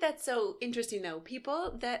 I think that's so interesting, though.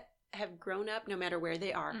 People that have grown up, no matter where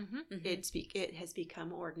they are, it has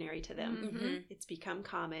become ordinary to them. It's become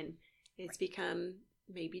common. It's become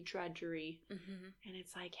maybe drudgery. And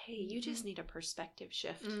it's like, hey, you just need a perspective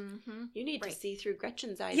shift. You need to see through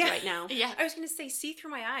Gretchen's eyes right now. Yeah, I was going to say, see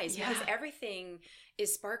through my eyes, because everything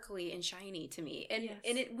is sparkly and shiny to me.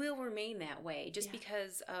 And it will remain that way just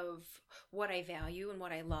because of what I value and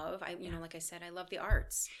what I love. Like I said, I love the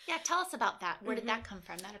arts. Yeah, tell us about that. Where did that come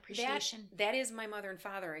from, that appreciation? That is my mother and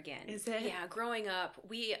father again. Is it? Yeah, growing up,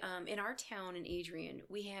 we, in our town in Adrian,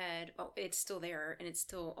 we had, it's still there, and it's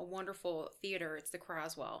still a wonderful theater. It's the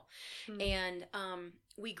Croswell. And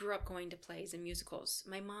we grew up going to plays and musicals.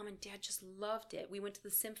 My mom and dad just loved it. We went to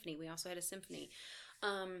the symphony. We also had a symphony.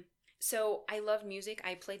 So I love music.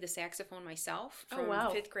 I played the saxophone myself from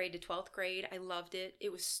 5th grade to 12th grade. I loved it.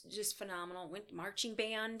 It was just phenomenal. Went marching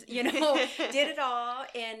band, did it all.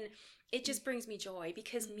 And it just brings me joy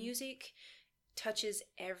because music touches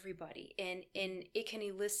everybody and it can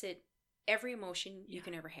elicit every emotion you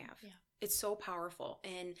can ever have. Yeah. It's so powerful.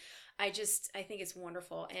 And I think it's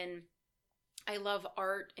wonderful. And I love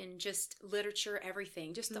art and just literature,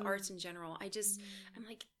 everything, just the arts in general. I'm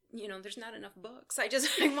like, there's not enough books. I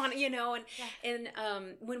want to, and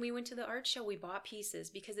when we went to the art show, we bought pieces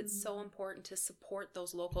because it's so important to support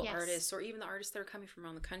those local artists or even the artists that are coming from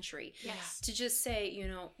around the country. Yes. To just say,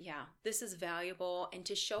 this is valuable, and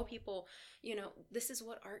to show people, this is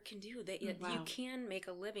what art can do. That Wow. you can make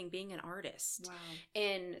a living being an artist. Wow.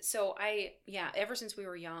 And so ever since we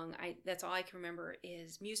were young, that's all I can remember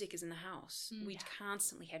is music is in the house. We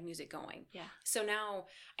constantly had music going. Yeah. So now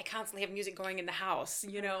I constantly have music going in the house,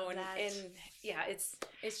 and yeah,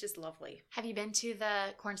 it's just lovely. Have you been to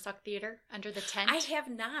the Cornstalk Theater under the tent? I have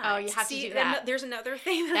not. Oh, you have to do that. There's another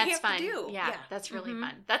thing that I have to do. Yeah, that's really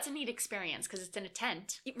fun. That's a neat experience because it's in a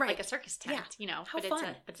tent, right? Like a circus tent, How but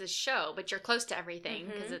fun. it's a show, but you're close to everything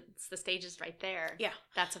because it's the stage is right there. Yeah,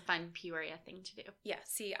 that's a fun Peoria thing to do. Yeah,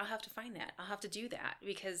 see, I'll have to find that. I'll have to do that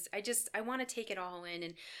because I want to take it all in,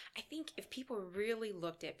 and I think if people really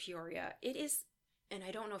looked at Peoria, it is. And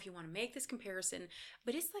I don't know if you want to make this comparison,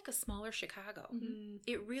 but it's like a smaller Chicago. Mm-hmm.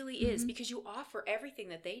 It really is because you offer everything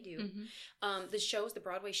that they do. The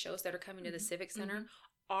Broadway shows that are coming to the Civic Center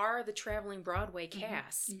are the traveling Broadway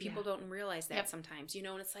cast. People don't realize that sometimes, and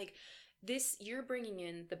it's like you're bringing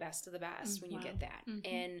in the best of the best when you get that.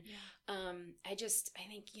 And I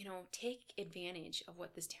think, take advantage of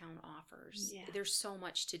what this town offers. Yeah. There's so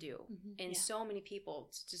much to do and so many people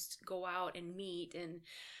to just go out and meet. And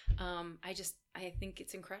I think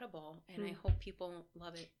it's incredible. And I hope people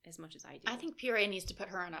love it as much as I do. I think Peoria needs to put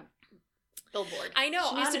her on a billboard. I know.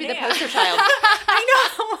 She needs to be the poster child. I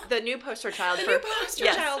know. The new poster child. New poster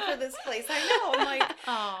child for this place. I know. I'm like,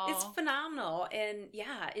 it's Aww. phenomenal. And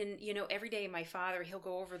every day my father, he'll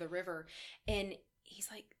go over the river and he's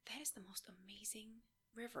like, that is the most amazing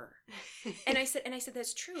river. and I said,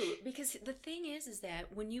 that's true, because the thing is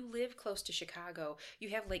that when you live close to Chicago, you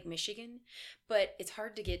have Lake Michigan, but it's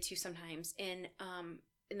hard to get to sometimes. And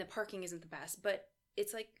the parking isn't the best, but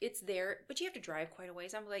it's like, it's there, but you have to drive quite a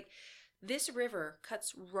ways. I'm like, this river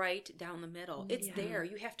cuts right down the middle. It's there.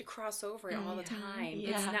 You have to cross over it all the time.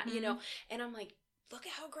 Yeah. It's not, and I'm like, look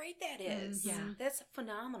at how great that is. Yeah. That's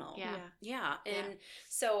phenomenal. Yeah. And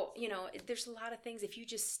so, there's a lot of things, if you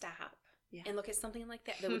just stop and look at something like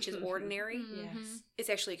that, which is ordinary, Yes. it's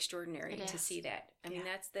actually extraordinary It to is. see that. I mean,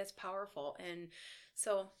 that's powerful. And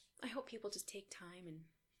so I hope people just take time and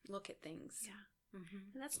look at things. Yeah.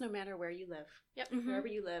 And that's no matter where you live. Yep. Wherever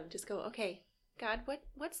you live, just go, okay, God,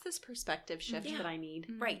 what's this perspective shift that I need?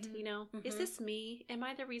 Right. Is this me? Am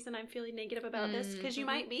I the reason I'm feeling negative about this? Because you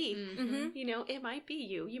might be. It might be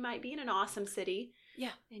you. You might be in an awesome city.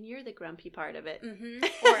 Yeah. And you're the grumpy part of it.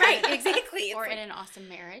 Or right, exactly. Or in an awesome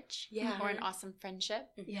marriage. Yeah. Or an awesome friendship.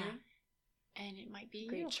 Yeah. And it might be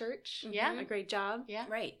Great you. church. Yeah. A great job. Yeah.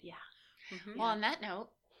 Right. Yeah. Well, on that note,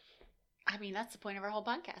 I mean, that's the point of our whole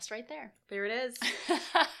podcast right there. There it is.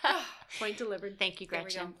 Point delivered. Thank you, There we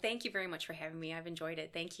Gretchen. go. Thank you very much for having me. I've enjoyed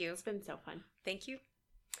it. Thank you. It's been so fun. Thank you.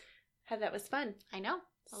 That was fun. I know.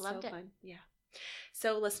 I loved it. Fun. Yeah.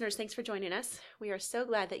 So, listeners, thanks for joining us. We are so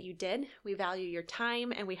glad that you did. We value your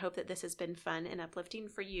time, and we hope that this has been fun and uplifting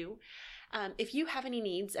for you. If you have any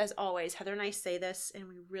needs, as always, Heather and I say this, and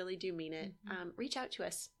we really do mean it, reach out to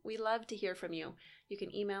us. We love to hear from you. You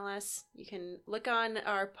can email us. You can look on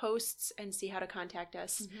our posts and see how to contact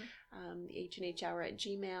us. The H&H Hour at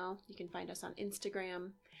Gmail. You can find us on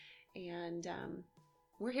Instagram. And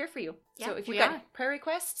we're here for you. Yeah, so if you've we got are. prayer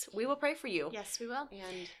requests, we will pray for you. Yes, we will.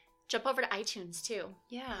 And Jump over to iTunes too.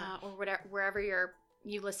 yeah. Or wherever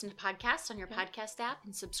you listen to podcasts on your podcast app,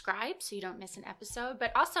 and subscribe so you don't miss an episode.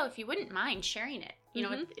 But also, if you wouldn't mind sharing it,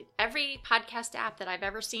 every podcast app that I've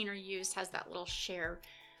ever seen or used has that little share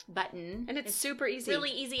button, And it's super easy. really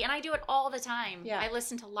easy, and I do it all the time. Yeah. I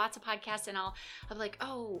listen to lots of podcasts, and I'm like,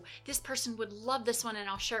 oh, this person would love this one, and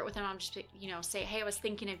I'll share it with them. I'm just say, hey, I was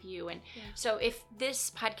thinking of you. And so if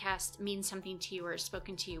this podcast means something to you or has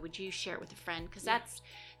spoken to you, would you share it with a friend? Because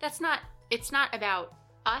it's not about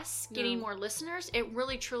us getting more listeners. It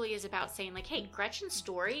really truly is about saying, like, hey, Gretchen's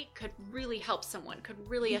story could really help someone, could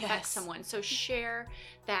really affect someone. So share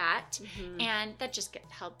that, and that just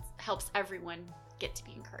helps everyone get to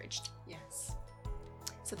be encouraged. Yes.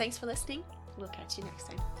 So thanks for listening. We'll catch you next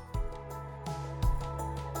time.